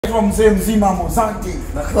anaitwa mzee mzima Mozante.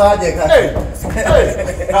 Nakwaje kaka?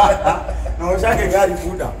 Na ushake gari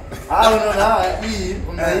fuda. Unaona hii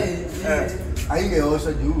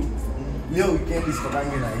haingeosha juu. Leo weekend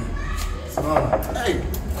isitokange na hii. Unaona?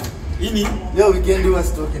 Ini leo weekend huwa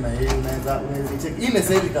stoki na yeye unaweza check. Hii ni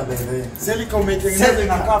Celica bebe. Celica umetengeneza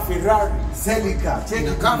na car Ferrari. Celica,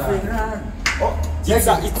 check car Ferrari. Oh,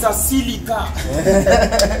 it's a silica.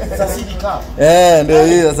 It's a silica. Ndio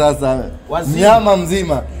hiyo sasa. Nyama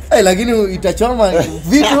mzima. Lakini itachoma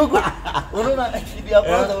vipi huko? Unaona kibi ya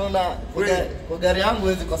kwanza unaona kwa gari yangu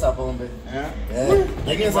huwezi kosa pombe.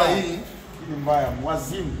 Lakini sasa hii ni mbaya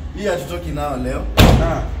mwazimu. Hii hatutoki nao leo.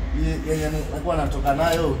 Yenye nakuwa natoka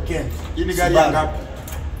nayo weekend. Hii ni gari ya ngapi?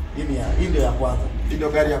 Hii ndio ya kwanza. Hii ndio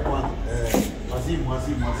gari ya kwanza.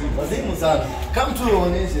 Wazimu sana. Kama tu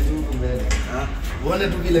uoneshe tu huko mbele. Uone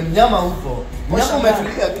tu vile mnyama upo. Mnyama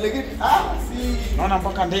umetulia vile kitu. Si. Naona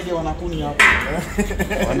mpaka ndege wanakuni hapo.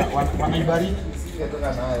 Wanaibariki kutoka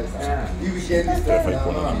nayo sasa. Hii weekend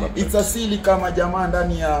it's a silly kama jamaa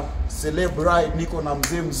ndani ya Celeb ride niko na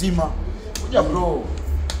mzee mzima. Kuja bro.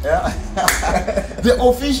 The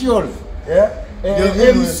official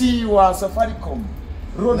MC wa Safaricom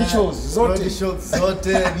road shows zote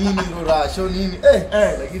nini show nini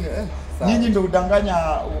lakini nyinyi ndio udanganya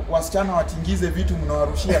wasichana watingize vitu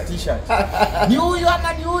mnawarushia t-shirt. Ni huyu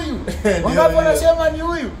ama ni huyu? Wangapi wanasema ni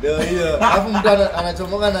huyu? Ndio hiyo. Alafu mtu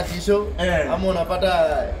anachomoka na t-shirt ama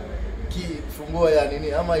unapata kifunguo ya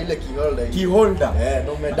nini ama ile key holder.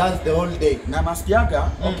 Ndio umedance the whole day. Na nasikiaga,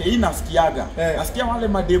 hii nasikiaga. Nasikia wale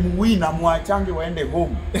mademu wina muachange waende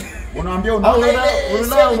home. Unaambia unaona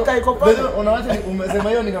iko pale. Unawacha umesema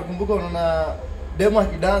hiyo nikakumbuka unaona demo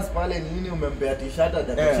akidance pale nini umempea t-shirt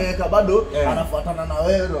atacheka bado anafuatana na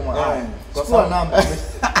wewe kwa sababu namba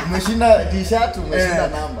umeshinda t-shirt umeshinda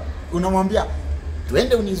namba unamwambia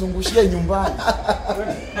twende unizungushie nyumbani.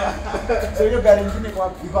 Sio hiyo gari nyingine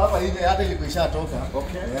kwa hapa ile hata ilikuishatoka.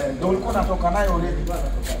 Ndio ulikuwa unatoka nayo already.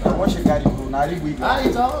 Washe gari unaharibu hivi.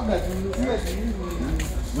 Itaoga tu.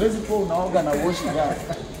 Wewe kwa unaoga na wash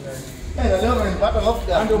gari. Leo nimepata hofu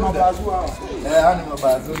gani? Ndio mabazu hao. Ni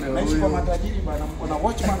mabazu ndio. Naishi kwa matajiri bana, mko na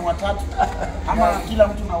watchman watatu. Ama kila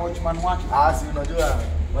mtu na watchman wake. Si unajua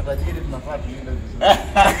matajiri tunafaa tuende vizuri.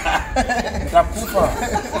 Mtakufa.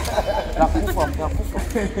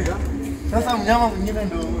 Sasa mnyama mwingine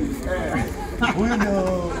ndio huyu. Huyu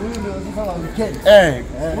ndio sasa wa weekend.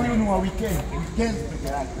 Huyu ni wa weekend peke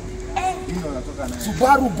yake. Ndio anatoka na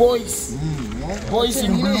Subaru boys. Boys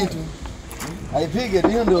in blue. Haipige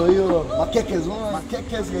ndio hiyo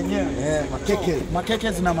makekes yenyewe.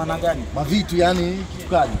 Makekes na maana gani? Mavitu yani kitu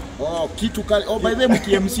kali. Kitu kali. By the way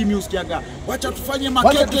mkMC musikiaga. Wacha tufanye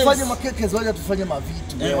makekes. Wacha tufanye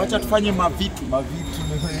mavitu. Wacha tufanye mavitu.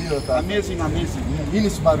 Hiyo sasa. Amazing. Hii ni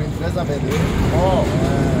Subaru Impreza baby.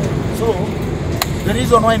 So the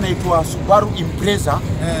reason why inaitwa Subaru Impreza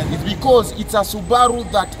is because it's a Subaru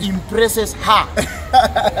that impresses her.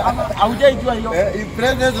 Haujajua hiyo?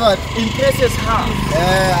 Impresses what? Impresses her.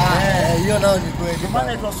 Hiyo nao ni kweli. Maana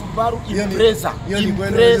inaitwa Subaru Impreza.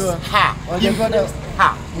 Impress her.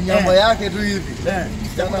 Mnyambo yake tu hivi.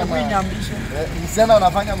 Nyambisha. Msema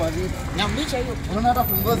unafanya mavitu. Nyambisha hiyo. Unaona hata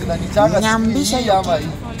fungozi na nichanga. Nyambisha hiyo ama hii.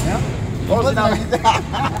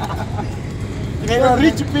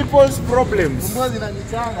 Rich people's problems. Fungozi na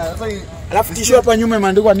nichanga. Sasa alafu tisho hapa nyuma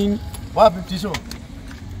imeandikwa nini? Wapi tisho?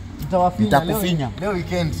 Nitakufinya. Leo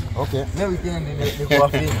weekend. Okay. Leo weekend ni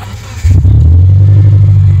kuwafinya.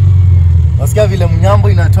 Wasikia vile mnyambo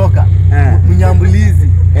inatoka. Mnyambulizi.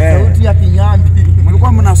 Sauti ya kinyambi.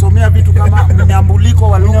 Mlikuwa mnasomea vitu kama mnyambuliko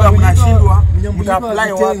wa lugha mnashindwa.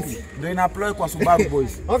 Mta-apply wapi? Ndio ina-apply kwa Subaru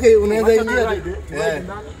boys. Okay, unaweza ingia.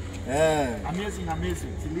 Amazing.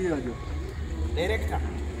 Ndio jo. Director.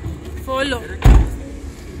 Follow.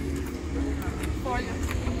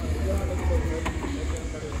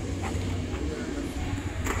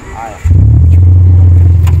 Haya.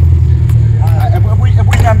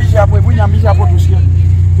 Hebu nyambisha hapo tusikie.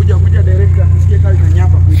 Kuja director tusikie kazi na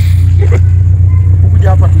nyamba. Kuja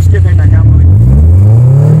hapa tusikie kazi na nyamba.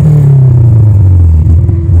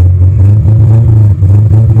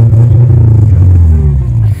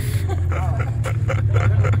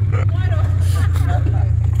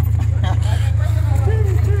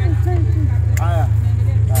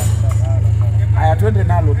 Twende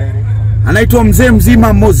nalo direct. Anaitwa mzee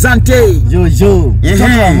mzima Mozante. Yo.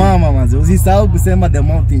 Toka mama manze. Usisahau kusema the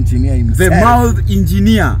mouth engineer himself. The mouth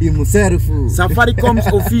engineer himself. Safaricom's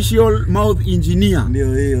official mouth engineer.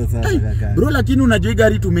 Ndio hiyo sasa kaka. Bro lakini unajua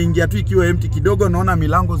gari tumeingia tu ikiwa empty kidogo naona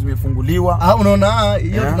milango zimefunguliwa. Unaona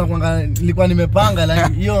hiyo tunakwanga nilikuwa nimepanga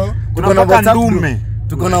lakini hiyo kuna ndume.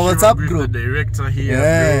 Tuko na WhatsApp group. The director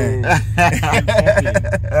here,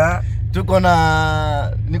 bro.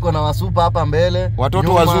 Niko na wasupa hapa mbele.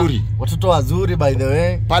 Watoto wazuri. Watoto wazuri by the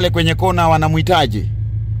way. Pale kwenye kona wanamuitaje?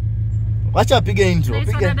 Wacha apige intro.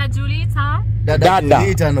 Dada Julita.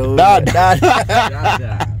 Dada.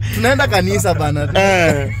 Tunaenda kanisa bana.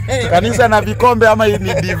 Kanisa na vikombe ama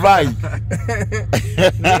ni divai?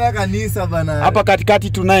 Tunaenda kanisa bana. Hapa katikati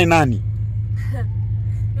tunaye nani?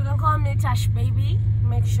 You can call me Tash Baby.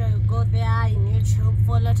 Make sure you go there in YouTube,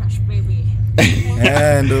 follow Tash Baby.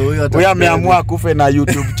 Ndio huyo ameamua kufe na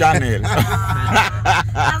YouTube channel.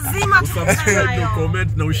 Lazima subscribe,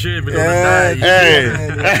 comment na ushare vile unadai.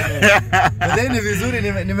 Ni vizuri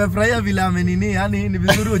nimefurahia vile amenini, yani ni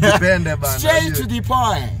vizuri ujipende bana. Straight to the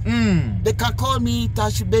point. They can call me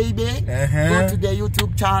Tash Baby. Go to the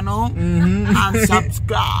YouTube channel and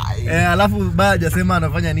subscribe. Alafu baya hajasema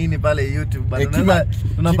anafanya nini pale YouTube bana.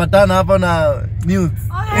 Tunapatana hapa na news.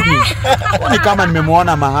 Ni kama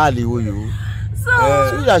nimemuona mahali huyu. So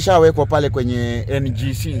ashawekwa pale kwenye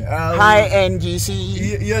NGC. Hi NGC.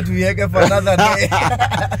 Hiyo tuiweke for another day.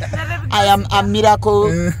 I am a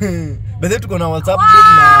miracle. Bado tuko na WhatsApp group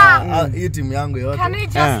na hii timu yangu yote. Can we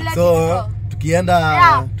just let it go?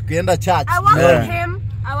 Tukienda church. I work with him.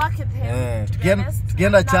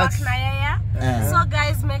 Tukienda church. So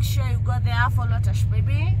guys, make sure you go there, follow Tash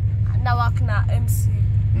Baby. Na work na MC.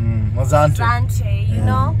 Mozante, you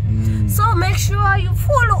know. So make sure you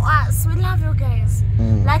follow us. We love you guys.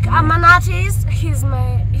 Like I'm an artist. He's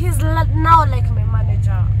now like my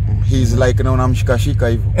manager. He's like na unamshikashika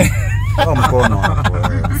hivyo. Kwa mkono hapo.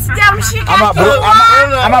 Sijamshika.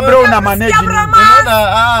 Ama bro una manage nini? Unaona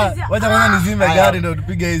wacha kwanza nizime gari ndio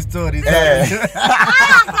tupige hii story.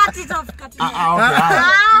 Cut it off.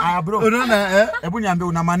 Okay. Bro. Unaona hebu niambie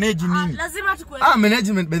una manage nini? Lazima tukue.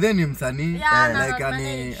 Management by then ni msanii. Like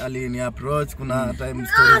alini approach kuna time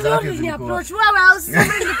story zake zilikuwa. Wewe usiseme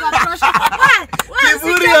approach.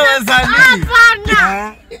 Kiburi ya wasanii.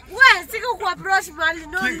 Wewe siko ku approach mali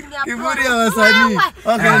no ni approach. Kiburi ya wasanii.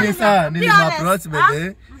 Okay ni sawa, approach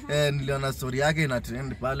bebe. Niliona story yake ina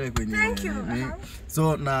trend pale kwenye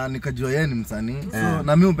so na nikajua yeye ni msanii. So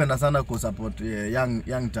na mimi upenda sana ku support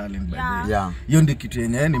young talent by the way. Hiyo ndio kitu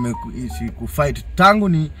yenyewe nimeishi ku fight tangu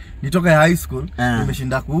nitoka high school.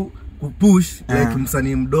 Nimeshinda ku push like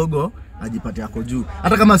msanii mdogo ajipate yako juu.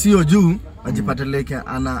 Hata kama sio juu ajipate like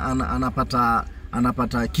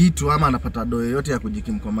anapata kitu ama anapata doyo yote ya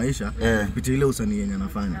kujikimu kwa maisha kupitia ile usanii yenye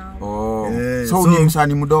anafanya. So ni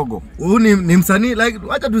msanii mdogo. Huyu ni msanii like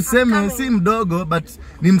acha tuseme si mdogo but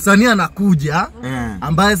ni msanii anakuja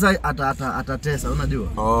ambaye sasa atatesa unajua.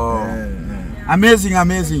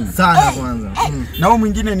 Amazing sana kwanza. Na huyu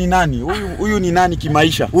mwingine ni nani? Huyu ni nani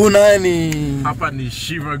kimaisha? Huyu naye ni hapa ni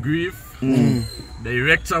Shiva Grief.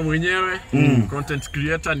 Director mwenyewe, content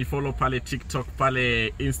creator, ni follow pale TikTok,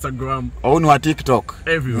 pale Instagram. Au ni wa TikTok?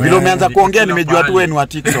 Everywhere. Vile umeanza kuongea nimejua tu wewe ni wa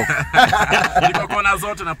TikTok. Niko kona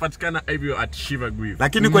zote napatikana everywhere at Shiva Grief.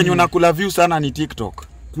 Lakini kwenye unakula views sana ni TikTok.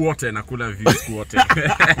 Kuote nakula views kuote.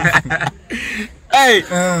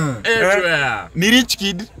 Everywhere. Ni rich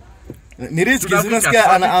kid. Ni riski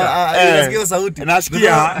unasikia anasikia sauti.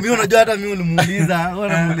 Nasikia. Mimi unajua hata mimi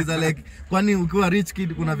unamuuliza like kwani ukiwa rich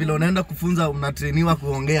kid kuna vile unaenda kufunza unatrainiwa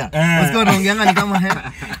kuongea. Unasikia unaongeanga ni kama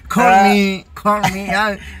call me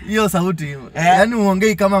hiyo sauti. Yaani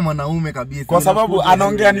uongei kama mwanaume kabisa. Kwa sababu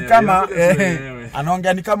anaongea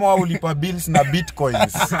ni kama wao ulipa bills na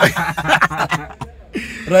bitcoins.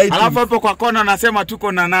 Right. Alafu hapo kwa kona anasema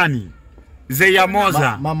tuko na nani? Zeya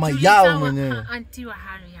Moza. Mama yao mwenyewe.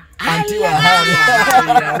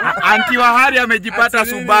 Anti wa Hari amejipata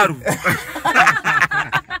Subaru.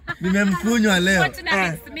 Nimemkunywa leo.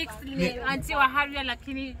 Anti wa Hari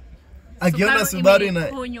lakini akiona Subaru ina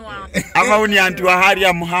ama uni anti wa Hari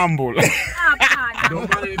am humble.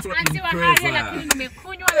 Hapana. Anti wa Hari lakini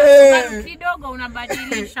nimekunywa Subaru kidogo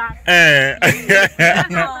unabadilisha.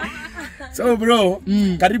 So bro,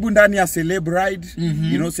 karibu ndani ya Celeb Ride.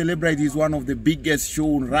 You know Celeb Ride is one of the biggest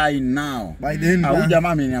show right now. By then, huyu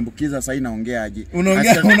jamaa ameniambukiza sasa inaongea aje.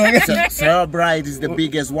 Unaongea. Celeb Ride is the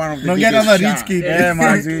biggest one of the biggest. Unaongea kama rich kid.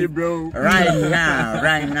 Yeah, bro.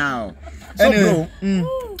 Right now. So anyway, bro,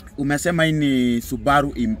 umesema hii ni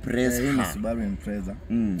Subaru Impreza. Hii ni Subaru Impreza.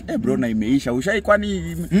 Bro na imeisha. Ushai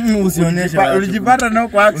kwani usionyesha ulijipata nao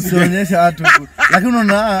kwa accident. Usionyesha watu. Lakini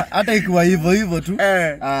unaona hata ikiwa hivyo tu.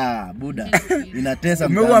 Buda. Inatesa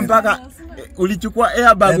mtani. Umeua mpaka ulichukua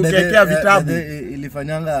airbag ukekea vitabu.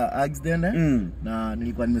 Ilifanyanga accident na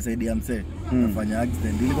nilikuwa nimesaidia msee kufanya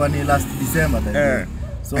accident. Ilikuwa ni last December then.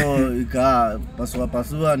 So ika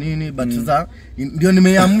pasua nini but sasa ndio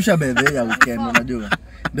nimeamsha bedhe ya weekend unajua.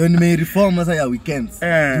 Ndio nimereform sasa ya weekends.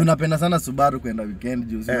 Tunapenda sana Subaru kwenda weekend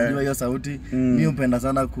juu unajua hiyo sauti. Mimi upenda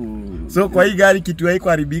sana So kwa hii gari kitu haiko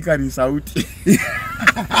haribika ni sauti.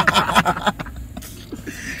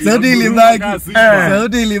 Sauti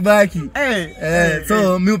ilibaki.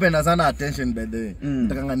 So mimi upenda sana attention by the way.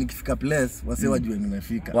 Nataka nikifika place wase wajue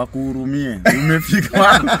nimefika. Wakuhurumie. Umefika.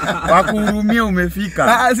 Wakuhurumie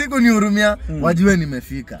umefika. Siku nihurumia wajue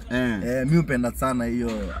nimefika. Mimi upenda sana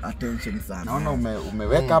hiyo attention sana. Naona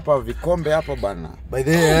umeweka hapa vikombe hapo bana. By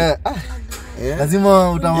the way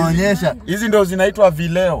lazima utawaonyesha. Hizi ndio zinaitwa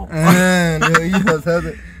vileo. Ndio hiyo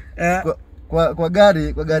sasa. Kwa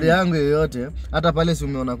gari yangu yoyote, hata pale si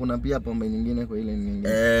umeona kuna pia pombe nyingine kwa ile nyingine.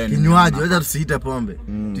 Kinywaji, wacha tusiite pombe.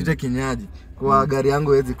 Tuite kinywaji. Kwa gari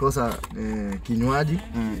yangu haiwezi kosa kinywaji.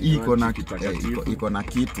 Hii iko na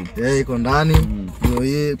kitu. Iko ndani.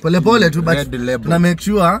 Ndio pole tu but na make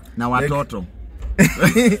sure na watoto.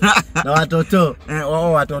 Na watoto.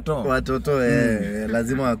 Watoto.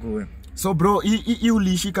 Lazima wakuwe. So bro, hii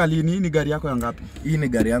ulishika lini? Ni gari yako ya ngapi? Hii ni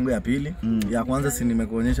gari yangu ya pili. Ya kwanza si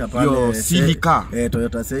nimekuonyesha pale Celica.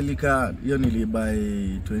 Toyota Celica. Hiyo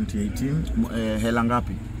nilibuy 2018. Hela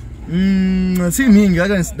ngapi? Si mingi,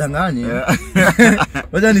 wacha nisidanganye.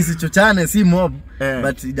 Wacha nisichochane, si mob,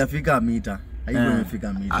 but ijafika mita. Haiko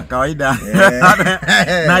imefika mita. Kawaida.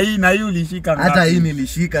 Na hii ulishika ngapi? Hata hii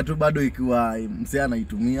nilishika tu bado ikiwa msee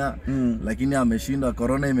anaitumia, lakini ameshindwa,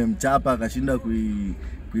 corona imemchapa akashinda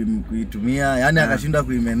kuitumia, yani akashinda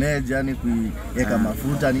kuimanage, yani kuiweka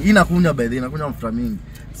mafuta. Inakunywa by the way, inakunywa mafuta mingi.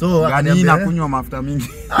 So yani inakunywa mafuta mingi.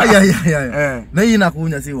 Na hii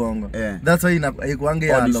inakunywa si uongo. That's why haikuange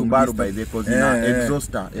ya long Subaru by the cause ina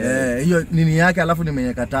exhauster. Hiyo nini yake alafu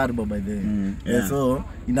nimeweka turbo by the way. So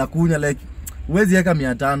inakunywa like uwezi weka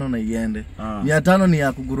 500 na iende. 500 ni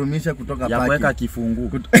ya kugurumisha kutoka paki. Ya kuweka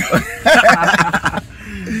kifungu.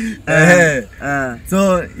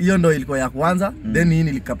 So hiyo ndo ilikuwa ya kwanza. Then hii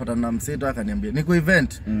nilikapata na mseto akaniambia niko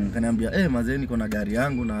event. Akaniambia mazee niko na gari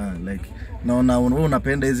yangu na like naona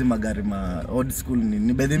unapenda hizi magari ma old school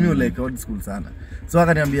ni by the way like old school sana. So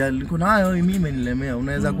akaniambia niko nayo mimi imenilemea,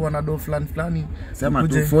 unaweza kuwa na do fulani sema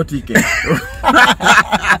tu 40k.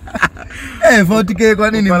 40k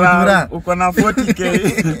kwa nini mtura? Uko na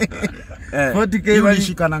 40k. 40k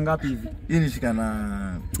ulishika na ngapi hivi? Hii nilishika na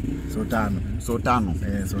so tano.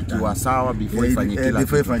 Kwa sawa before ifanye kila kitu.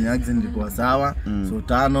 Before ifanye accident ilikuwa sawa. So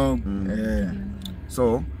 5.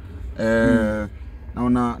 So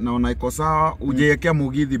naona iko sawa. Ujewekea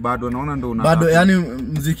Mugithi bado naona ndo una bado, yani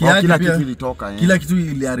muziki yake kila kitu ilitoka. Kila kitu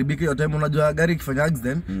iliharibika hiyo time. Unajua gari ikifanya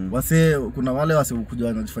accident kuna wale kuja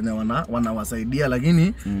wanajifanya wanawasaidia,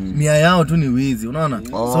 lakini nia yao tu ni wizi, unaona.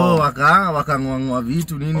 So wakang'oa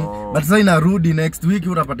vitu nini. But sasa inarudi next week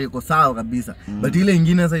utapata iko sawa kabisa. But ile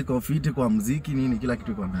nyingine sasa iko fit kwa muziki nini, kila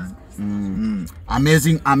kitu iko ndani.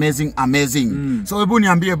 Amazing. So hebu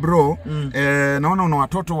niambie bro, naona una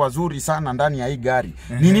watoto wazuri sana ndani ya hii gari.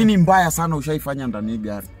 Ni nini mbaya sana ushaifanya ndani ya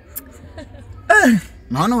gari?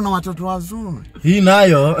 Naona una watoto wazuri. Hii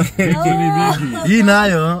nayo. Hii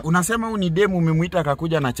nayo. Unasema huyu ni demu umemuita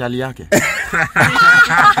akakuja na chali yake.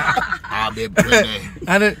 Babe.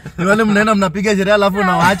 Ni wale mnaenda mnapiga sherehe alafu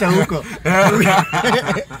unawaacha huko.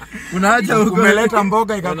 Unaacha huko. Umeleta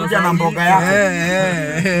mboga ikakuja na mboga yako.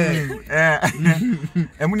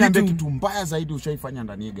 Hebu niambie kitu mbaya zaidi ushaifanya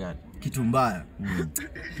ndani ya gari. Kitu mbaya.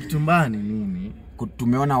 Kitu mbaya ni nini?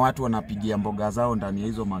 Tumeona watu wanapigia mboga zao ndani ya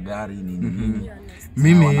hizo magari nini.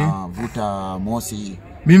 Mimi wanavuta mosi.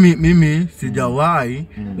 Mimi sijawahi,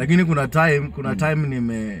 lakini kuna time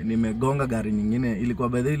nimegonga gari nyingine. Ilikuwa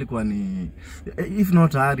by the way ilikuwa ni if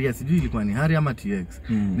not Harrier, sijui ilikuwa ni Harrier ama TX.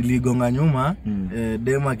 Niligonga nyuma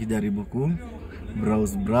DEM akijaribu ku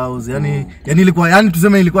browse yani ilikuwa, yani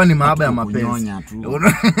tuseme ilikuwa ni mahaba ya mapenzi.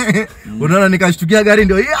 Unaona nikashtukia gari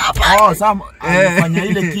ndio hii hapa. Sam alifanya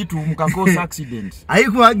ile kitu mkakosa accident.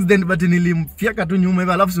 Haikuwa accident but nilimfiaka tu nyuma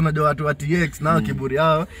hivi, alafu unajua watu wa TX nao kiburi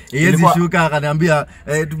yao. Yeye shuka akaniambia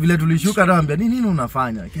vile tulishuka naambia nini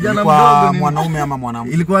unafanya? Kijana mdogo ni mwanaume ama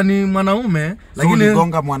mwanamke? Ilikuwa ni mwanaume, lakini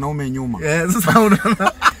uligonga mwanaume nyuma. Sasa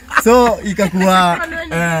unaona. So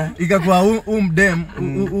ikakuwa DEM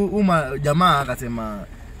jamaa akasema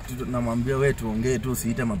namwambia wewe tuongee tu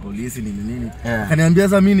usiite mapolisi nini. Akaniambia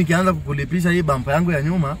sasa mimi nikianza kukulipisha hii bumper yangu ya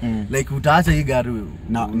nyuma like utaacha hii gari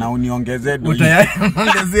na uniongezee do.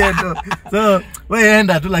 Utaongezee tu. So wewe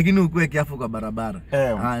enda tu, lakini ukue kiafu kwa barabara.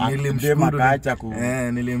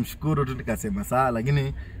 Nilimshukuru tu nikasema sawa,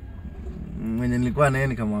 lakini mwenye nilikuwa naye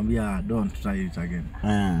nikamwambia don't try it again.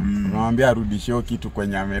 Namwambia arudishe kitu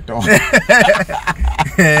kwenye ametoa.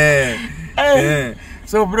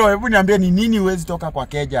 So bro, hebu niambie ni nini huwezi toka kwa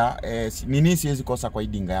keja, nini siwezi kosa kwa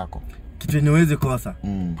idinga yako? kitu yenye huwezi kosa.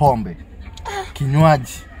 Pombe.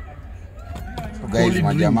 Kinywaji. Guys,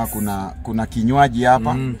 majamaa kuna kinywaji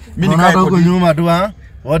hapa. Mimi nikae huko nyuma tu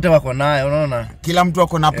wote wako naye, unaona? Kila mtu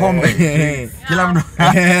ako na pombe. Kila mtu.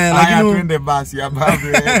 Lakini twende basi hapa.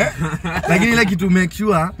 Lakini ile kitu make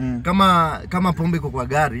sure kama pombe iko kwa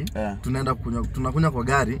gari, tunakunywa kwa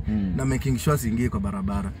gari na making sure siingie kwa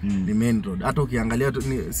barabara. Ni main road. Hata ukiangalia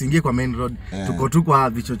siingie kwa main road. Tuko tu kwa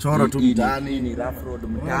vichochoro tu mtaani, ni rough road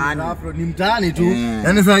mtaani. Ni mtaani tu.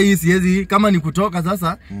 Yaani sasa hii siezi kama ni kutoka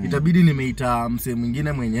sasa itabidi nimeita msee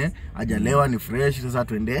mwingine mwenye hajalewa ni fresh sasa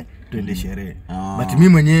twende sherehe. But mimi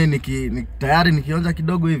mwenyewe tayari nikionja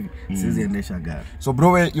kidogo hivi siwezi endesha gari. So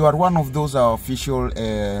bro, you are one of those official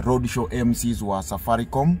road show MCs wa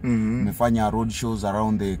Safaricom. Umefanya road shows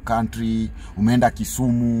around the country. Umeenda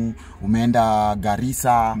Kisumu, umeenda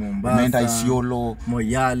Garissa, Mombasa, umeenda Isiolo,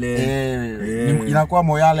 Moyale. Inakuwa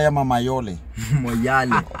Moyale ama Mayole?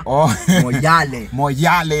 Moyale.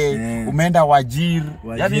 Moyale. Umeenda Wajir.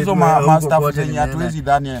 Yaani hizo master zenye hatuwezi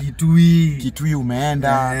dhani. Kitui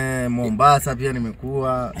umeenda. Mombasa pia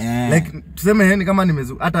nimekuwa. Like tuseme ni kama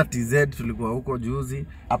hata TZ tulikuwa huko juzi.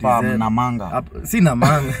 Hapa Namanga. Si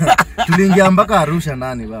Namanga. Tuliingia mpaka Arusha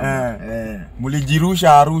ndani baba.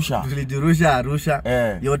 Mlijirusha Arusha. Tulijirusha Arusha.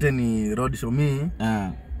 Yote ni road show mimi.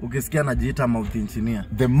 Ukisikia najiita mouth engineer.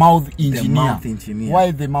 The mouth engineer. The mouth engineer.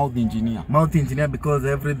 Why the mouth engineer? Mouth engineer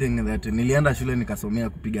because everything that nilienda shule nikasomea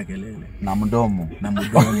kupiga kelele na mdomo.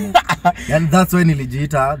 And that's why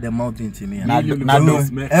nilijiita the mouth engineer.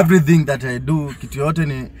 Everything that I do, kitu yote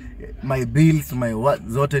ni my bills, my what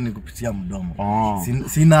zote ni kupitia mdomo.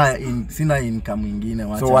 Sina income nyingine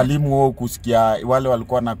wacha. So walimu wao kusikia wale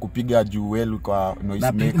walikuwa na kupiga jewel kwa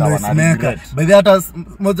noise maker wanaregret. By the hata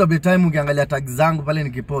most of the time ukiangalia tag zangu pale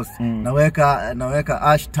nikipost naweka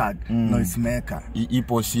hashtag noise maker.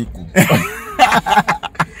 Ipo siku.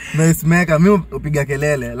 Noise maker mimi upiga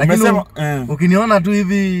kelele lakini ukiniona tu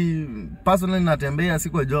hivi personally natembea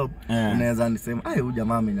siku job unaweza nisema huyu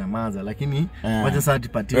jamaa amenyamaza lakini wacha sasa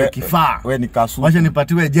tupatiwe kifaa. Wewe ni kasu. Wacha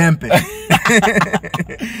nipatiwe jembe.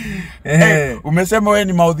 Umesema wewe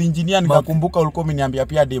ni mouth engineer nikakumbuka ulikuwa umeniambia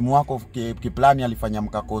pia demu wako kiplani alifanya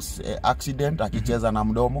mkakos accident akicheza na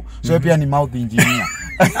mdomo. So pia ni mouth engineer.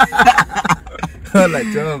 Wala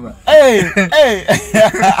choma.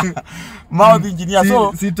 Mouth engineer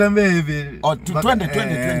so sitembe hivi.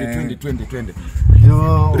 Twende.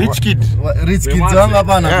 Rich kid wangu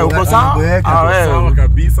hapa na uko sawa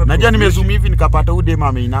kabisa. Najua nimezoom hivi nikapata udema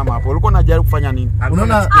ameinama hapo. Ulikuwa unajaribu kufanya nini?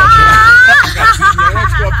 Unaona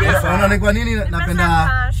ni kwa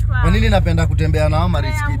nini napenda kutembea na hao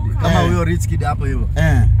rich kid kama huyo rich kid hapo hivyo.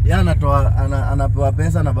 Yeye anapewa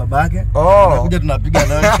pesa na babake. Anakuja tunapiga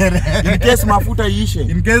naye sherehe. In case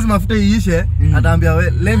mafuta iishe, ataambia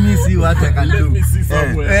let me see what I can do.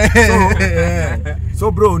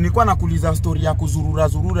 So bro, nilikuwa nakuuliza story ya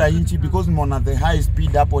kuzurura inchi because nimeona the high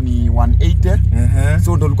speed hapo ni 180.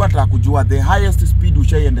 So ndo nilikuwa nataka kujua the highest speed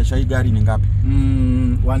ushaendesha hii gari ni ngapi?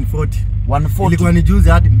 140. 140. Ilikuwa ni juzi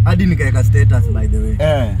hadi nikaeka status by the way.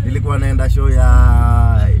 Nilikuwa naenda show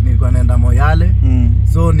nilikuwa naenda Moyale.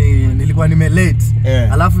 So nilikuwa late.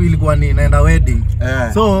 Alafu ilikuwa naenda wedding.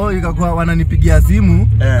 So ikakuwa wananipigia simu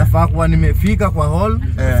nafaa kuwa nimefika kwa hall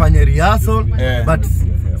kufanya rehearsal but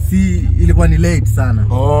ilikuwa ni late sana.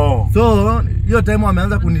 So hiyo time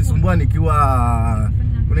wameanza kunisumbua nikiwa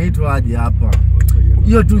kunaitwa aje hapa.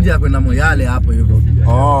 Hiyo tu njia kwenda Moyale hapo hivyo.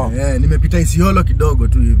 Nimepita Isiolo kidogo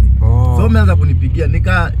tu hivi. So wameanza kunipigia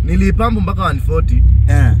nilipambu mpaka 140.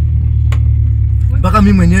 Mpaka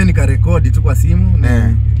mimi mwenyewe nikarekodi tu kwa simu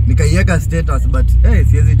nikaiweka status but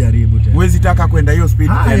siwezi jaribu tena. Huwezi taka kwenda hiyo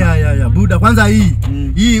speed tena. Ya buda kwanza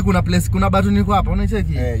hii kuna place kuna button iko hapa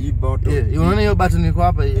unacheki? Hii button. Unaona hiyo button iko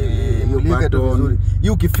hapa imulike tu vizuri. Hii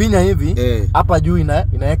ukifinya hivi hapa juu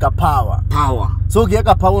inaweka power. So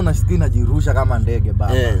ukiweka power unasikia inajirusha kama ndege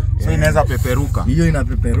baba. So inaweza peperuka. Hiyo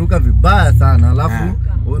inapeperuka vibaya sana alafu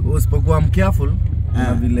usipokuwa careful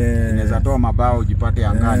na vile inaweza toa mabao ujipate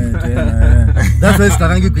angani. That's why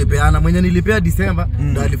sitakangi kuipeana. Mwenye nilipea December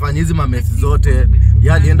ndo alifanya hizi mamesi zote.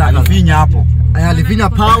 Yeye alienda alifinya hapo. Alifinya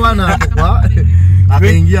power na kwa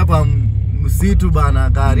akaingia kwa msitu bana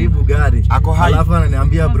karibu gari. Alafu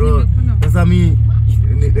ananiambia bro, sasa mimi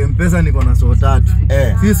M-Pesa niko na so 3.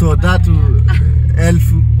 Si so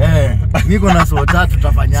 3,000. Niko na so 3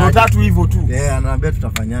 tutafanyaje? So 3 hivyo tu. Anaambia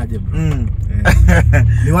tutafanyaje bro?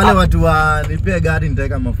 Ni wale watu nipea gari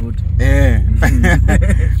nitaweka mafuta.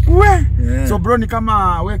 So bro ni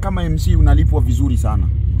kama we kama MC unalipwa vizuri sana.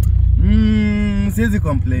 Siwezi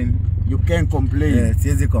complain. You can't complain.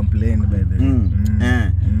 Siwezi complain by the way.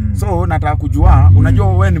 So nataka kujua,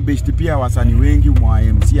 unajua wewe ni best pia wasanii wengi mwa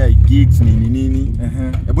MCI gigs nini.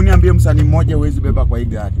 Hebu niambie msanii mmoja huwezi beba kwa hii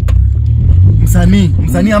gari.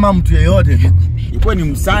 Msanii ama mtu yeyote tu. Ikuwe ni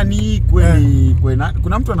msanii,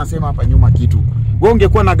 kuna mtu anasema hapa nyuma kitu. Wewe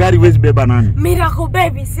ungekuwa na gari huwezi beba nani? Miracle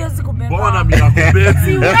Baby, siwezi kubeba. Bona Miracle Baby.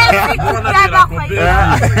 Siwezi kubeba kwa hii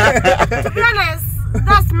gari. To be honest,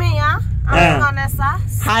 that's me, I'm honest.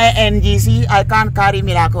 Hi NGC, I can't carry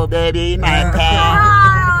Miracle Baby in my car.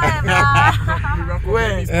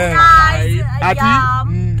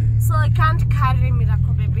 So I can't carry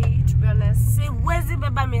Miracle Baby, to be honest. Siwezi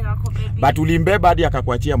beba Miracle Baby. But ulimbeba hadi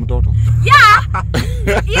akakuachia mtoto. Yeah.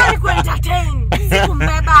 Hiyo ni kuentertain.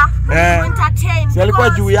 Sikumbeba. Kuentertain. Si alikuwa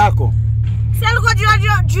juu yako? Si alikuwa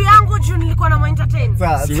juu yangu juu nilikuwa na entertain.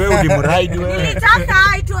 Si wewe ulimride wewe.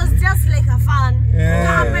 Nilitaka, it was just like a fun.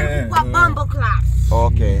 Happen kwa Bumble Class.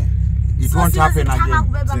 Okay. It won't happen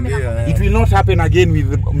again. It will not happen again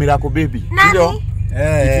with Miracle Baby. Nani?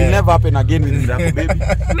 It will never happen again with Miracle Baby.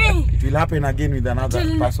 Me? It will happen again with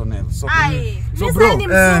another person else. So bro, ni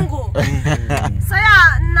mzungu.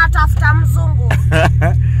 Saya natafuta mzungu.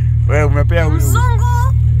 Wewe umepea huyu.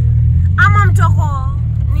 Mzungu ama mtoko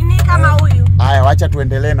nini kama huyu. Haya, wacha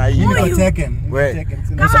tuendelee na hii. Wewe.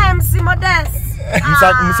 Kama MC Modest.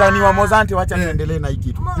 Msanii wa Mozante, wacha tuendelee na hii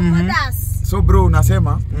kitu. Modest. So bro,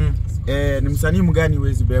 unasema ni msanii mgani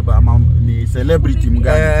huwezi beba ama ni celebrity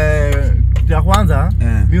mgani? Ya kwanza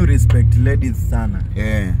mi respect ladies sana.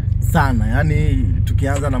 Sana, yani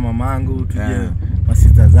tukianza na mamangu, tuje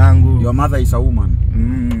masista zangu. Your mother is a woman.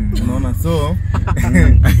 Unaona, so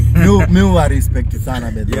mi wa respect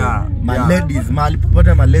sana bedhi. My ladies, mahali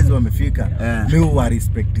popote malezi wamefika, mi wa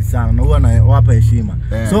respect sana na huwa nawapa heshima.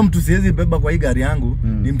 So mtu siwezi beba kwa hii gari yangu,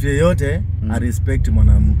 ni mtu yeyote a respect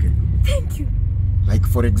mwanamke. Thank you. Like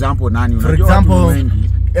for example nani unajua? For example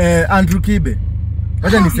Andrew Kibe.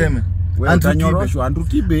 Wacha niseme Andrew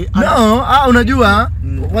Kibe. No, unajua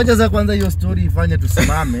wacha za kwanza hiyo story ifanye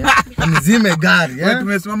tusimame nizime gari. Wewe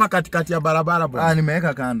tumesimama katikati ya barabara bwana.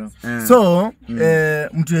 Nimeweka kando. So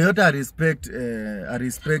mtu yeyote a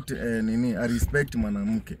respect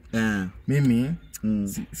mwanamke. Mimi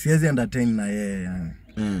siwezi entertain na yeye yani.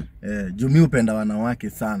 Juu mimi upenda wanawake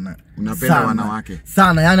sana. Unapenda wanawake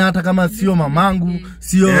sana, yani hata kama sio mamangu,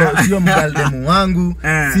 sio mgaldemu wangu,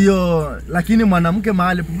 sio, lakini mwanamke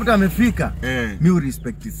mahali popote amefika, mimi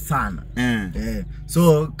respect sana.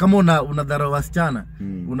 So kama unadharau wasichana,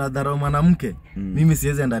 unadharau mwanamke, mimi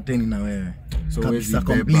siwezi entertain na wewe. So kabisa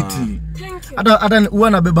completely. Hata huwa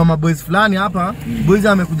nabeba maboys fulani hapa, boys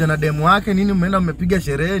amekuja na demu wake nini, mmeenda mmepiga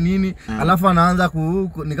sherehe nini, alafu anaanza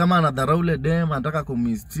ni kama anadharau ile demu, anataka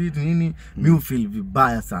kumistreat nini, mimi feel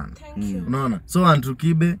vibaya sana. Unaona? So Andrew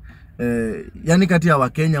Kibe, yani kati ya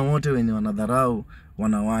Wakenya wote wenye wanadharau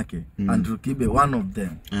wanawake, Andrew Kibe one of them.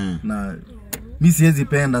 Na mimi siwezi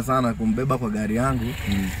penda sana kumbeba kwa gari yangu.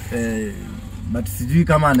 But sijui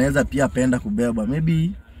kama anaweza pia penda kubeba.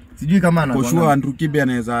 Maybe sijui kama anaona. Kwa sure Andrew Kibe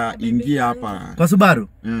anaweza ingia hapa. Kwa Subaru?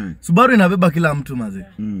 Subaru inabeba kila mtu maze.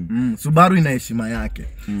 Subaru ina heshima yake.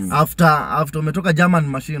 After umetoka German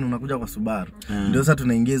machine unakuja kwa Subaru. Ndio sasa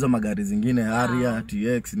tunaingia hizo magari zingine Harrier,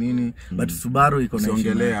 TX nini, but Subaru iko na heshima.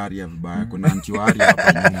 Siongelee Harrier vibaya, kuna anti wa Harrier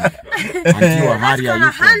hapa nyuma. Anti wa Harrier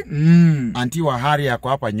yuko. Anti wa Harrier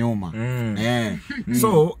kwa hapa nyuma.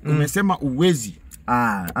 So umesema uwezi.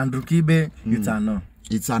 Andrew Kibe, it's a no.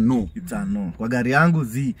 It's a no. It's a no. Kwa gari yangu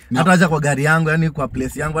hata acha kwa gari yangu, yani kwa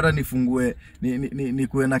place yangu, hata nifungue ni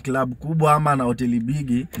kuwe na club kubwa ama na hoteli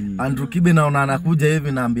bigi, Andrew Kibe naona anakuja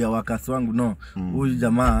hivi naambia wakasi wangu no, huyu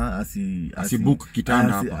jamaa book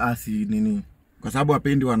kitanda hapa. Nini. Kwa sababu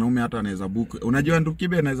hapendi wanaume, hata anaweza book. Unajua Andrew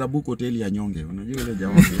Kibe anaweza book hoteli ya nyonge. Unajua ile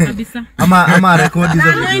jamaa kabisa. Ama record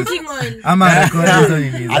hizo videos. Ama record hizo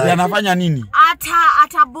nini. Ati anafanya nini?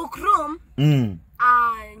 Ata book room.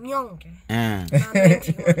 Nyonge.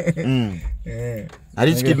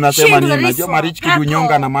 Rich Kid nasema nini? Unajua Rich Kid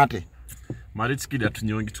unyonga na mate. Rich Kid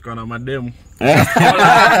atunyongi tukana mademu.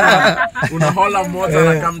 Unahola mmoja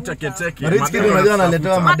na kamcha keteki. Rich Kid unajua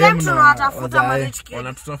analetewa mademu na wanatafuta Rich Kid.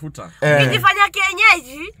 Wanatutafuta. Ukifanya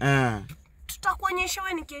kienyeji, tutakuonyesha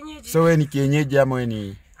wewe ni kienyeji. So wewe ni kienyeji ama wewe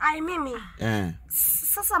ni mimi.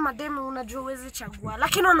 Sasa mademu unajua uweze chagua,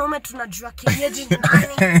 lakini wanaume tunajua kienyeji ni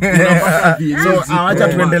nani. So acha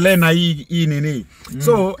tuendelee na hii nini.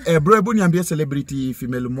 So bro, hebu niambie celebrity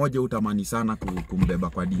female mmoja utamani sana kumbeba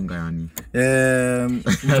kwa dinga yani.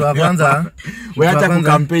 Mtu wa kwanza, wewe acha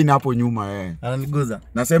kucampaign hapo nyuma Ananiguza.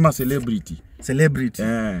 Nasema celebrity.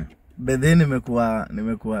 bedhe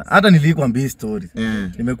nimekuwa hata nilikwambia story.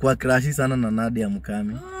 Nimekuwa crush sana na Nadia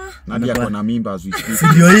Mukami. Nadia kwa na mimba azwiki.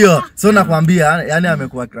 Ndio hiyo. So nakwambia yani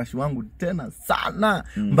amekuwa crush wangu tena sana.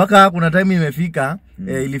 Mpaka kuna time imefika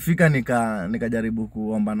ilifika nikajaribu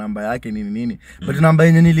kuomba namba yake nini. But namba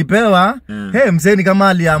yenye nilipewa, mseni kama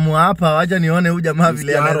aliamua hapa acha nione huyu jamaa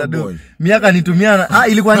vile anadadu. Miaka nitumia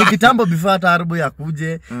ilikuwa ni kitambo before hata Arbo ya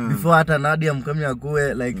kuje, before hata Nadia Mukami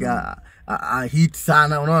akue like a hit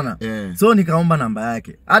sana unaona. So nikaomba namba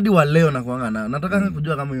yake. Hadi wa leo nakuanga nayo. Nataka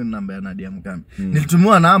kujua kama hiyo namba ya Nadia Mukami.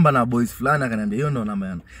 Nilitumia namba na boys fulani akaniambia hiyo ndio namba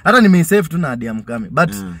yangu. Hata nimesave tu Nadia Mukami.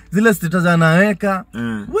 But zile status anaweka,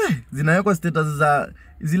 zinawekwa status za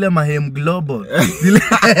zile mahem global.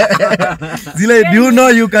 Zile do you know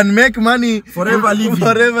you can make money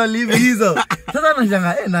forever living hizo. Sasa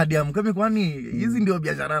nashangaa Nadia Mukami kwani hizi ndio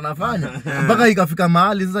biashara anafanya? Mpaka ikafika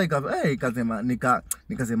mahali sasa ikasema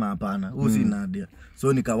nikasema hapana, usi Nadia.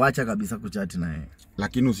 So nikawacha kabisa kuchati na yeye.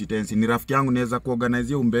 Lakini usitensi, ni rafiki yangu naweza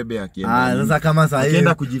kuorganize umbebe akienda. Sasa kama sasa hivi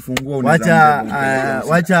akienda kujifungua unaweza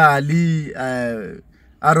wacha Ali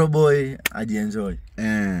Aroboy ajienjoy.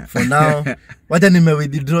 For now, wacha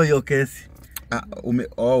withdraw your case.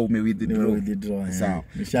 Withdraw. Sawa.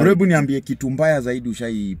 Hebu niambie kitu mbaya zaidi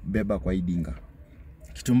ushaibeba kwa idinga.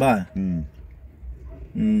 Kitu mbaya?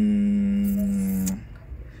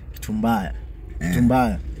 Kitu mbaya. Kitu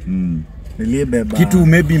mbaya. Nilibeba. Kitu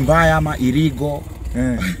maybe mbaya ama irigo.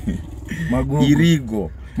 Magugu.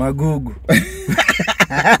 Irigo. Magugu.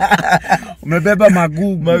 Umebeba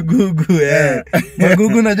magugu. Magugu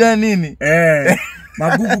Magugu unajua nini?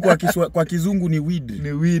 Magugu kwa kizungu ni weed.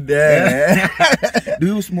 Ni weed. Do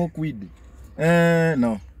you smoke weed?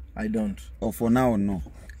 No, I don't. Or for now no.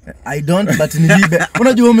 I don't, but nilibeba.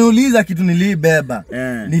 Unajua umeuliza kitu nilibeba.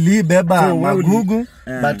 Nilibeba magugu,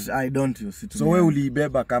 but I don't use it. So wewe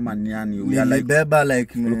ulibeba kama nani? Ulibeba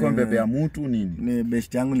like ulikuwa mbebea mtu nini? Ni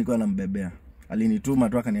best yangu nilikuwa nambebea. Alinituma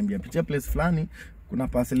tu akaniambia picha place fulani kuna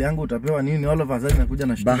parcel yangu utapewa nini, all of a sudden nakuja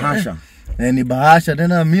na shida. Bahasha. Ni bahasha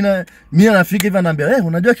tena mimi nafika hivi ananiambia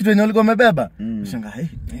unajua kitu yenyewe ulikuwa umebeba? Nishanga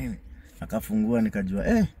nini? Akafungua nikajua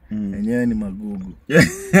yenyewe ni magugu.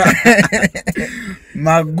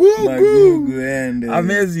 Magugu ende.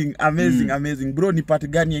 Amazing bro. Ni part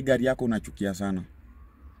gani ya gari yako unachukia sana?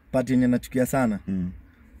 Part yenye nachukia sana?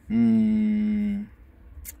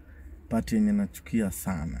 Part yenye nachukia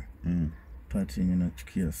sana. Part yenye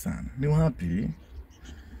nachukia sana.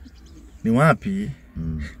 Ni wapi?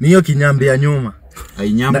 Ni hiyo kinyambi ya nyuma.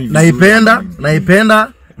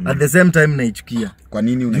 Naipenda at the same time naichukia. Kwa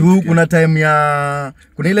nini unaichukia?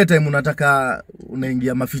 Kuna ile time unataka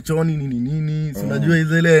unaingia mafichoni nini. So unajua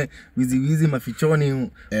ile wizi mafichoni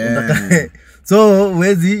unataka so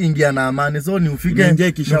wezi ingia na amani. So ni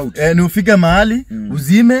ufike mahali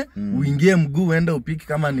uzime uingie mguu uende upiki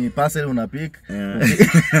kama ni parcel unapiki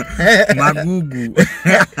magugu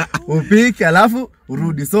upiki alafu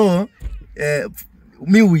urudi. So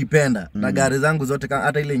mimi huipenda na gari zangu zote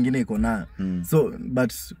hata ile nyingine iko nayo. So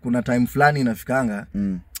but kuna time fulani inafikanga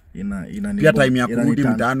pia time ya kurudi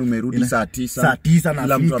mtaani umerudi saa 9 na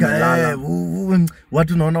nafika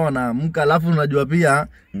watu naona wanaamka. Alafu unajua pia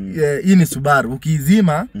hii ni Subaru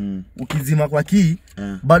ukizima kwa key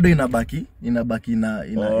bado inabaki na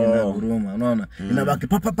huruma unaona. Inabaki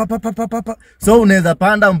papa. So unaweza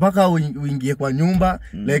panda mpaka uingie kwa nyumba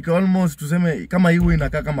like almost tuseme kama hiyo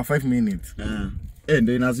inakaa kama 5 minutes.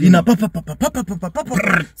 Ndio inazima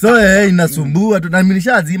papa. So inasumbua tu na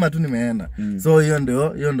nilishazima tu nimeenda. So hiyo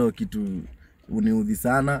ndio kitu uniudhi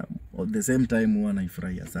sana. At the same time huwa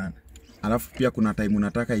naifurahia sana. Alafu pia kuna time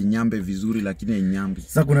unataka inyambe vizuri lakini inyambi.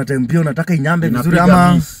 Sasa kuna time pia unataka inyambe vizuri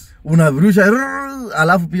ama unavirusha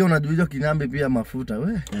alafu pia unajuiza kinyambe pia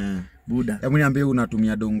mafuta buda. Hebu niambie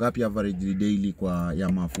unatumia do ngapi average daily kwa ya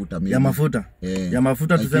mafuta? Ya mafuta? Ya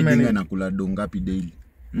mafuta tuseme ni nakula do ngapi daily?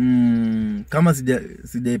 Kama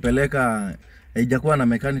sijaipeleka haijakuwa na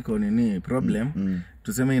mechanical nini problem,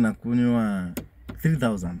 tuseme inakunywa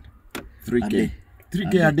 3000.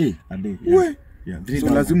 3k a day.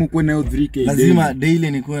 So lazima kuwe na hiyo 3k lazima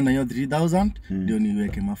daily nikuwe na hiyo 3000 ndio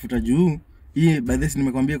niweke mafuta juu. Hii by this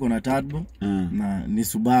nimekwambia kuna turbo na ni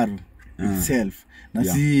Subaru itself. Na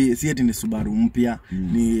si eti ni Subaru mpya,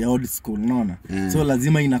 ni old school unaona. So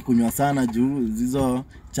lazima inakunywa sana juu hizo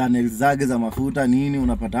channels zake za mafuta nini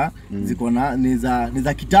unapata ziko na ni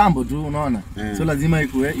za kitambo tu unaona. So lazima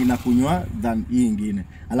ikuwe inakunywa than hii nyingine.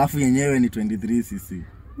 Alafu yenyewe ni 23cc.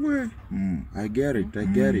 I get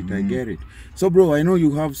it. So bro, I know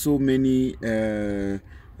you have so many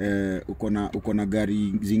uko na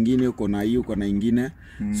gari zingine, uko na hii, uko na ingine.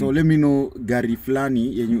 So let me know gari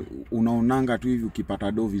fulani yenye unaonanga tu hivi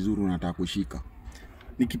ukipata do vizuri unataka kushika.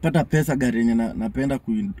 nikipata pesa gari yenye napenda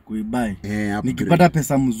kuibuy. Nikipata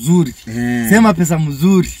pesa mzuri. Sema pesa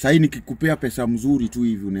mzuri. Sasa nikikupea pesa mzuri tu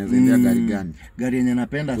hivi unaweza endea gari gani? Gari yenye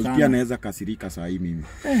napenda sana. Pia naweza kasirika saa hii mimi.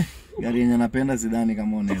 Gari yenye napenda sidhani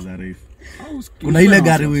kama unaweza race. Kuna ile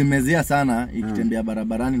gari uimezea sana ikitembea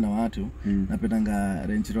barabarani na watu. Napendanga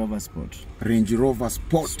Range Rover Sport. Range Rover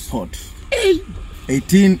Sport.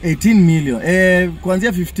 18 million.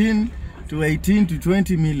 Kuanzia 15 to 18 to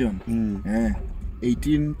 20 million.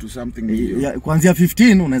 18 to something million. Kuanzia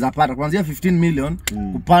 15 unaweza pata. Kuanzia 15 million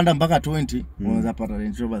kupanda mpaka 20 unaweza pata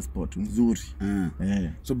Range Rover Sport nzuri.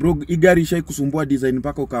 So bro, igari shai kusumbua design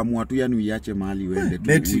mpaka ukaamua tu yani uiache mahali uende tu.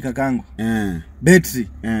 Battery kakangu. Battery.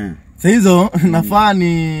 Sasa hizo nafaa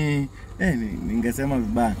ni ningesema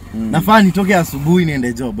vibaya. Nafaa nitoke asubuhi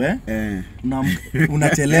niende job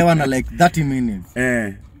unachelewa na like 30 minutes.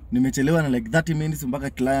 Nimechelewa na like 30 minutes mpaka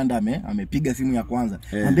client amepiga simu ya kwanza.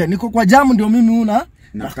 Anambia niko kwa jam ndio mimi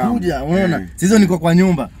nakuja, unaona? Sisi niko kwa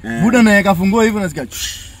nyumba. Buda naweka funguo hivyo nasikia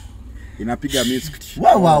inapiga misk.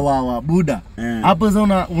 Wa buda. Hapo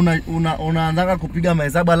sasa unaanza kupiga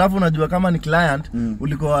mahesabu alafu unajua kama ni client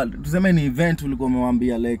ulikuwa tuseme ni event ulikuwa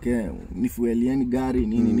umemwambia like ni fuelieni gari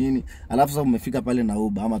nini alafu sasa umefika pale na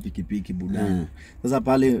Uber ama pikipiki buda. Sasa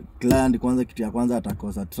pale client kwanza kitu ya kwanza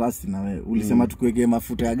atakosa trust na wewe. Ulisema tukuwekee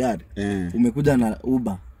mafuta ya gari. Umekuja na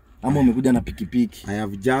Uber ama umekuja na pikipiki. I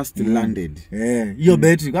have just landed. Hiyo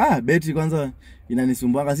battery kwanza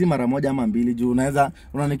inanisumbua si mara moja ama mbili juu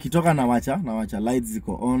nikitoka na wacha lights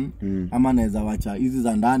ziko on ama naweza wacha hizi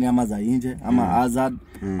za ndani ama za nje ama hazard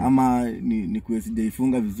ama ni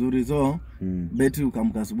kusijifunga vizuri so battery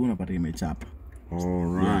ukamka asubuhi unapata imechapa.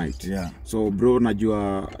 Alright. So bro,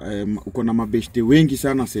 najua uko na mabeshte wengi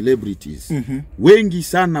sana celebrities. Wengi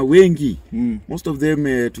sana. Most of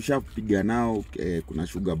them tushapiga nao. Kuna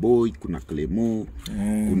Sugar Boy, kuna Clemo,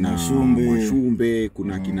 kuna Mashumbe,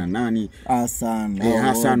 kuna kina nani?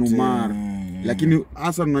 Hassan Umar. Lakini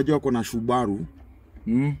Hassan unajua kuna Subaru.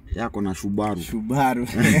 Yako na Subaru.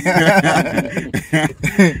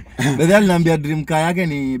 Badala niambia dream car yake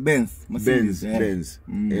ni Benz.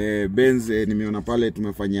 Benz nimeona pale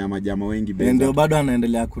tumefanyia majama wengi Benz. Ndio bado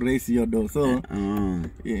anaendelea kurace hiyo do. So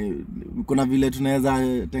kuna vile tunaweza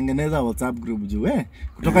tengeneza WhatsApp group juu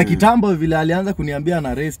kutoka kitambo vile alianza kuniambia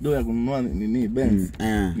na race do ya kununua nini Benz.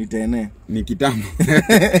 Nitene. Ni kitambo.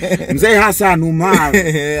 Mzee Hassan Umar.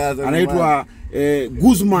 Anaitwa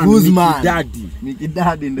Guzman.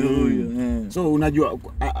 Mikidadi ndio huyo. So unajua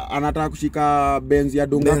anataka kushika Benz ya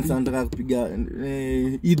donga. Benz anataka kupiga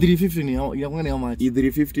E350 ni ya kwani how much?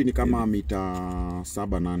 E350 ni kama mita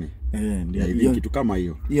 7-8. Ndio kitu kama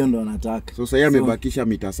hiyo. Hiyo ndo anataka. So sasa amebakisha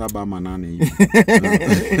mita 7 ama 8 hivi.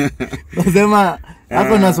 Nasema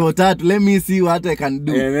hapo na so tatu, let me see what I can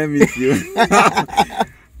do. Let me see.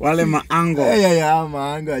 Wale maango.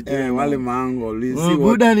 Maango wale maango.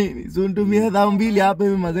 Buda ni suntumia 2,000 hapa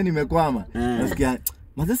hivi mazeni nimekwama. Nasikia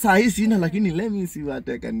maze saa hii sina lakini let me see what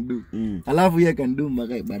I can do. Alafu yeye can do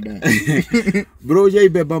mpaka baadaye. Bro, yeye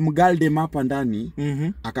beba mgalde mapa ndani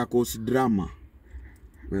akakosi drama.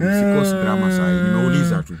 Wewe sikosi drama saa hii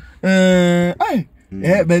nimeuliza tu.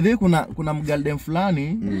 Baadhi kuna mgalde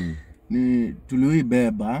fulani ni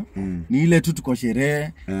tuliibeba ni ile tu tuko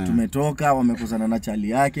sherehe tumetoka wamekusana na chali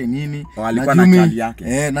yake nini alikuwa na chali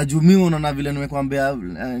yake na Jumi unaona vile nimekwambia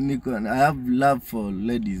I have love for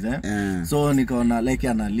ladies so nikaona like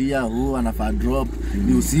analia anafaa drop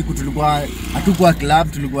ni usiku tulikuwa hatukuwa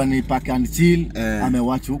club tulikuwa ni park and chill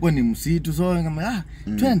amewatch huko ni msitu so kama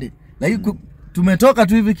twende like tumetoka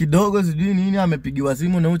tu hivi kidogo sijui nini amepigiwa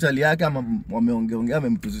simu na uchali yake ama wameongea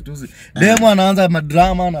amemtusitusi demo anaanza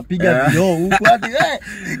madrama anapiga video huko hadi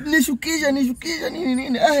nishukisha nini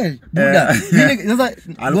buda nini sasa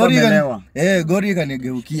gori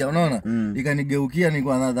ikanigeukia unaona ikanigeukia ni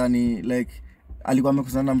kwa nadhani like alikuwa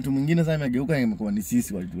amekusana na mtu mwingine sasa imegeuka imekuwa ni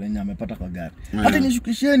sisi watu wenye amepata kwa gari hata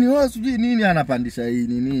nishukisheni sijui nini anapandisha hii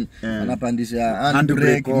nini anapandisha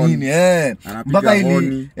handbrake nini mpaka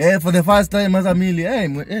ili for the first time as a mili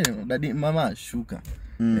dadi mama shuka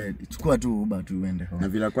chukua tu Uber tu uende na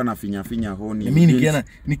vile alikuwa nafinya honi mimi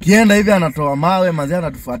nikienda hivi anatoa mawe mazee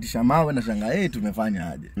anatufuatisha mawe na shanga tumefanya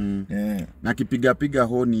aje na kipiga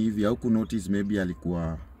honi hivi au ku notice maybe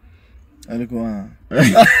alikuwa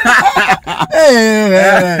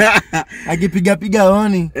akipiga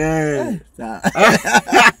honi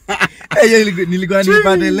nilikuwa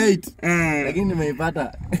nipate late lakini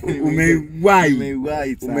nimeipata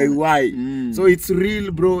umeiwai so it's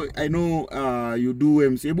real bro. I know you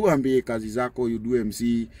do MC. Hebu ambie kazi zako you do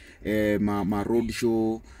MC ma road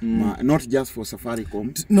show, not just for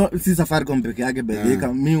Safaricom. No, si Safaricom peke yake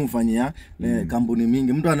bedeka, mimi hufanyia kampuni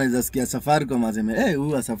mingi. Mtu anaweza sikia Safaricom aseme,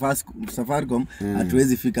 huyu Safaricom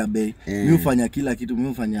hatuwezi fika bei. Mimi hufanya kila kitu,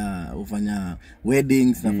 mimi hufanya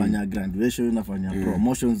weddings, nafanya graduation, nafanya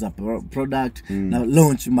promotions za product, na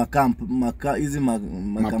launch hizi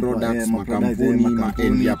makampuni,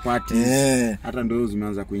 ma parties. Hata ndio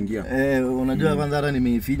zimeanza kuingia. Unajua kwanza hata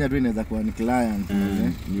nimeifinya tu inaweza kuwa ni client.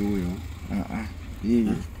 Ni huyo.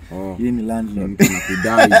 Hii ni landlord.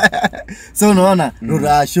 Tunakudai. So unaona,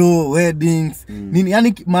 road show, weddings, nini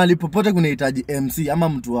yani mahali popote kunahitaji MC ama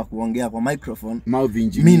mtu wa kuongea kwa microphone, mouth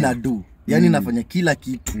engineer. Mimi na do. Yani nafanya kila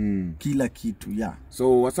kitu. Kila kitu, yeah.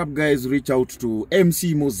 So what's up guys, reach out to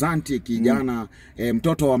MC Mozante kijana,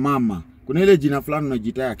 mtoto wa mama. Kuna ile jina fulani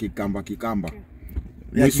unajiita kikamba.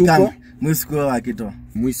 Mwisuko wa Kito.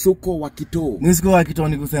 Mwisuko wa Kito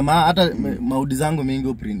ni kusema hata maudi zangu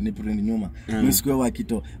mingi ni print nyuma. Mwisuko wa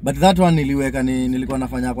Kito. But that one niliweka nilikuwa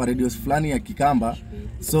nafanya kwa radios fulani ya Kikamba.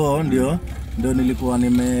 So ndio nilikuwa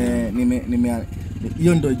nime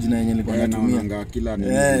hiyo ndio jina yenye nilikuwa natumia.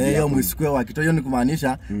 Hiyo Mwisuko wa Kito, hiyo ni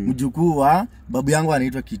kumaanisha mjukuu wa babu yangu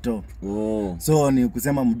anaitwa Kito. So ni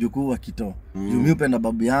kusema mjukuu wa Kito. Mimi upenda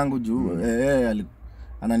babu yangu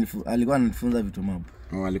alikuwa ananifunza vitu mambo.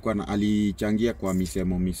 Alichangia kwa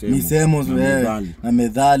misemo na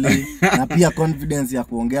methali na pia confidence ya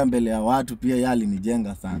kuongea mbele ya watu pia yeye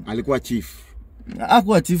alinijenga sana. Alikuwa chief.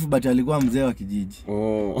 Hakuwa chief but alikuwa mzee wa kijiji.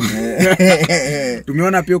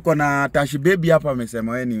 Tumeona pia uko na Tashi Baby hapa,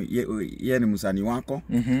 amesema yeye ni msanii wako.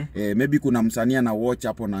 Maybe kuna msanii na watch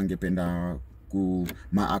hapo na angependa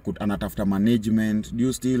anatafuta management. Do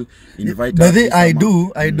you still invite but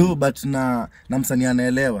I do but na msanii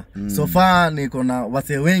anaelewa. So far niko na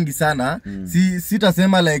wase wengi sana.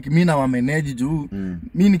 Sitasema like mimi na wa manage juu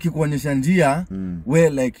mimi nikikuonyesha njia we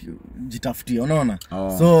like jitafutie, unaona.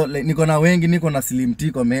 So like, niko na wengi, niko na Slim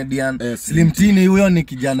T comedian. Slim T ni huyo ni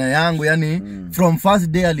kijana yangu, yani from first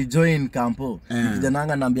day alijoin campo. Kijana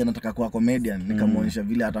wangu ananiambia nataka kuwa comedian, nikamuonyesha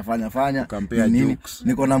vile atafanya nini.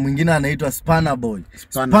 Niko na mwingine anaitwa Spanner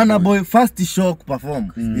Boy first show perform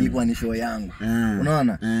ilikuwa ni show yangu.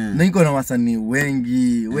 Unaona? Na niko na wasanii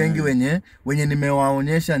wengi wenye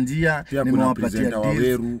nimewaonyesha njia, nimewapatia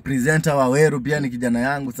presenter Waweru pia ni kijana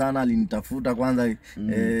yangu sana, alinitafuta kwanza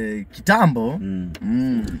kitambo.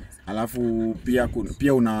 Alafu pia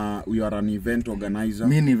you are an event organizer.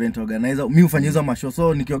 Mimi ni event organizer. Mimi hufanya hizo mashow.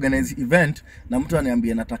 So nikiorganize event na mtu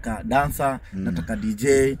ananiambia nataka dancer, nataka DJ,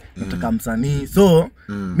 nataka msanii. So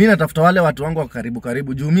mimi natafuta wale watu wangu wa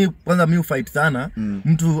karibu. Juu mimi kwanza mimi fight sana.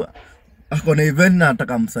 Mtu ako na event na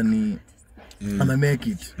nataka msanii ama make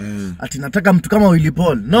it. Ati nataka mtu kama Willy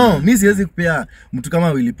Paul. No, mimi siwezi kupea mtu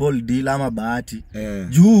kama Willy Paul deal ama bahati.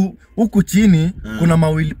 Juu huku chini kuna ma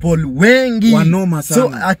Willy Paul wengi. Wanoma sana.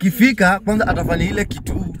 So akifika kwanza atafanya ile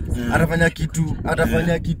kitu,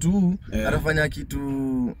 atafanya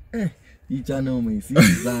kitu. Hii channel umeisi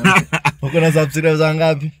sana. Uko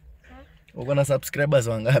na subscribers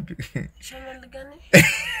wangapi? Channel gani?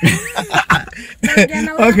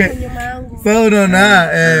 Okay. So unaona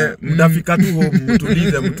mtafika tu home,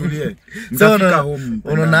 mtulie. Mtafika home.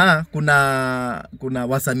 Unaona kuna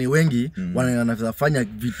wasanii wengi wanafanya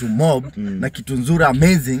vitu mob na kitu nzuri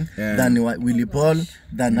amazing than Willy Paul,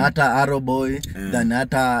 than hata Arrow Boy, than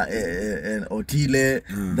hata Otile,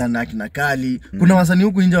 than akina Kali. Kuna wasanii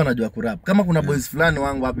huku nje wanajua kurap. Kama kuna boys fulani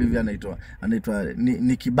wangu hapa hivi anaitwa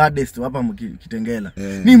Nikabadest hapa Kitengela.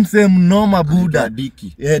 Ni msee mnoma buda.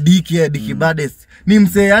 Diki Badest. Ni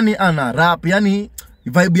msee yani ana rap, yani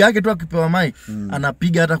vibe yake tu akipewa mic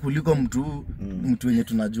anapiga hata kuliko mtu wenye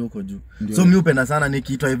tunajua huko juu. So mimi upenda sana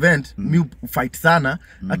nikiitwa event, mimi fight sana.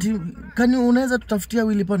 Ati unaweza tutafutia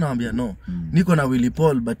Willy Paul, naambia no. Niko na Willy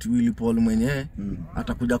Paul but Willy Paul mwenyewe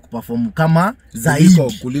atakuja kuperform kama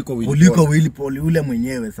zaidi kuliko Willy Paul yule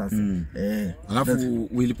mwenyewe sasa. Alafu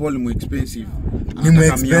Willy Paul ni expensive. Ni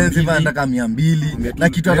expensive, anataka 200 na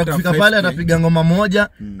kitu atakufika pale atapiga ngoma moja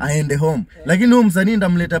aende home. Lakini huyo msanii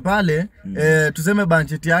ndamleta pale tuseme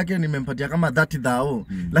budget yake nimempatia kama 30,000.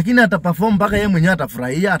 Lakini ataperform mpaka yeye mwenyewe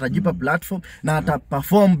atafurahia, atajipa platform na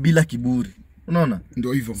ataperform bila kiburi. Unaona?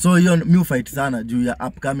 Ndio hivyo. So hiyo mimi fight sana juu ya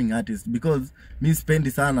upcoming artists because mimi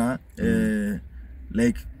spendi sana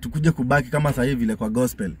like tukuje kubaki kama sasa hivi ile kwa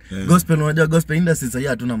gospel. Gospel, unajua gospel industry sasa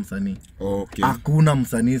hatuna msanii. Hakuna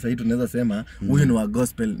msanii sasa tunaweza sema huyu ni wa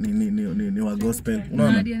gospel, ni wa gospel.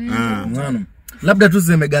 Unaona? Labda tu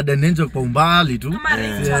tuseme Garden Angel kwa umbali tu.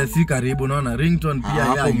 Si karibu, unaona ringtone pia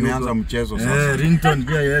hapo umeanza mchezo sasa. Ringtone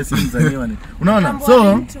pia yeye si mzaniwa ni. Unaona?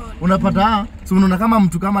 So unapata so unaona kama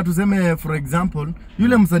mtu kama tuseme for example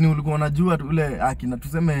yule msanii ulikuwa unajua ule akina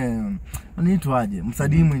tuseme anaitwaje?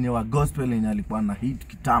 Msanii mwenye wa gospel yenye alikuwa na hit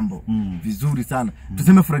kitambo vizuri sana.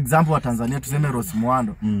 Tuseme for example wa Tanzania tuseme Rose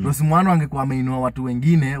Muhando. Rose Muhando angekuwa ameinua watu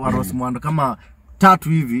wengine wa Rose Muhando kama 3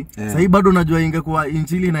 hivi. Sasa bado unajua ingekuwa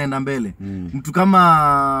injili inaenda mbele. Mtu kama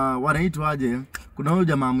wanaitwaje? Kuna huyo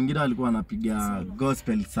jamaa mwingine alikuwa anapiga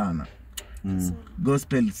gospel sana.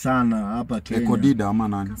 Gospel sana hapa Kenya. Ekodida ama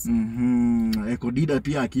nani? Ekodida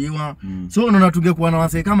pia akiwa. So unaona tungekuwa na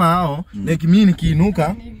wasee kama hao, like mimi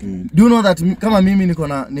nikiinuka, do you know that kama mimi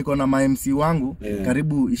niko na ma MC wangu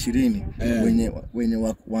karibu 20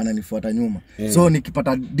 wenye wananifuata nyuma. So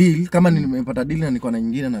nikipata deal, kama nimepata deal na niko na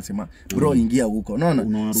nyingine nasema bro ingia huko.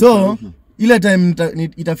 Unaona? So ile time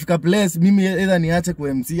itafika place mimi either niache ku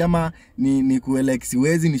MC ama ni kuelect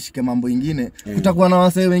siwezi nishike mambo ingine. Kutakuwa na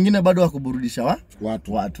wasee wengine bado wakuburudisha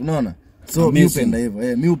watu unaona? So mimi upenda hivyo.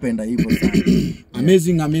 Mimi upenda hivyo sana.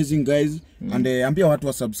 Amazing guys. And ambia watu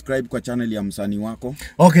wa subscribe kwa channel ya msanii wako.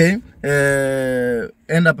 Okay.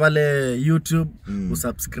 Enda pale YouTube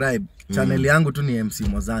usubscribe. Channel yangu tu ni MC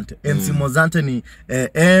Mozante. MC Mozante ni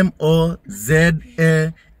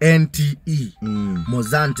MOZANTE.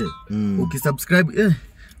 Mozante. Ukisubscribe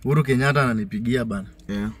Uhuru Kenyatta ananipigia bana.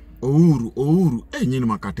 Uhuru. Nyinyi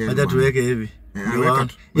makatelo. Acha tuweke hivi.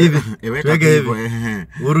 Tuweke hivi.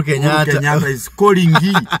 Uhuru Kenyatta is calling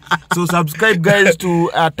you. So subscribe guys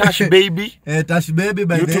to Tash Baby. Tash Baby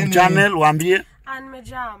by YouTube channel waambie. And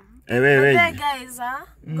Mejam. Hey guys,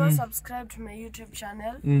 go subscribe to my YouTube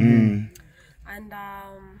channel. And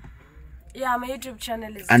yeah, my YouTube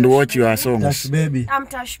channel is and watch your songs. Tash Baby. I'm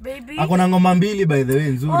Tash Baby. Akona ngoma mbili by the way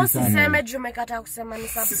nzuri sana. Usiseme jumekata kusema ni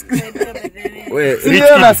subscribe by the way.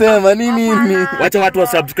 Wewe unasema nini? Wacha watu wa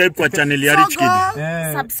subscribe kwa channel ya Rich Kid.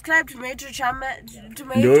 Subscribe to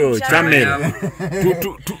my YouTube channel.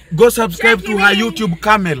 Go subscribe to her YouTube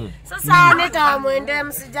channel. Sasa neta muende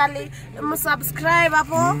msijali msubscribe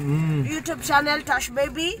hapo YouTube channel Tash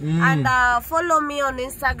Baby and follow me on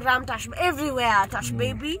Instagram Tash everywhere Tash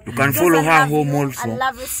Baby. You can follow her home also. I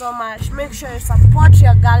love you so much. Make sure you support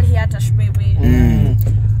your girl here Tash Baby.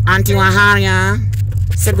 Auntie Waharia,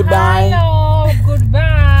 say goodbye. Hello,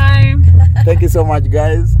 goodbye. Thank you so much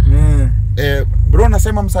guys. Bro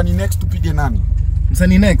nasema msanii next tupige nani?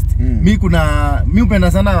 Msanii next. Mimi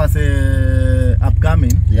upenda sana wase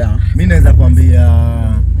upcoming. Mimi naweza kuambia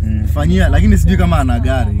fanyia lakini sijui kama ana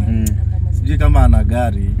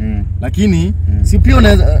gari. Lakini si pia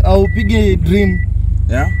unaweza au upige dream.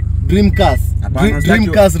 Dream cars.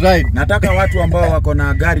 Dream cars ride. Nataka watu ambao wako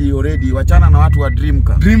na gari already, wachana na watu wa dream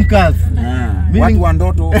car. Dream cars. Watu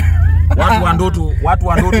wa ndoto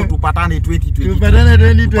tupatane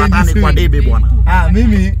 2020. Tupatane kwa debe bwana.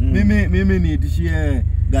 Mimi niitishie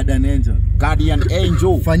Garden Angel.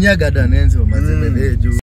 Fanyia Garden Angel mazebele juu.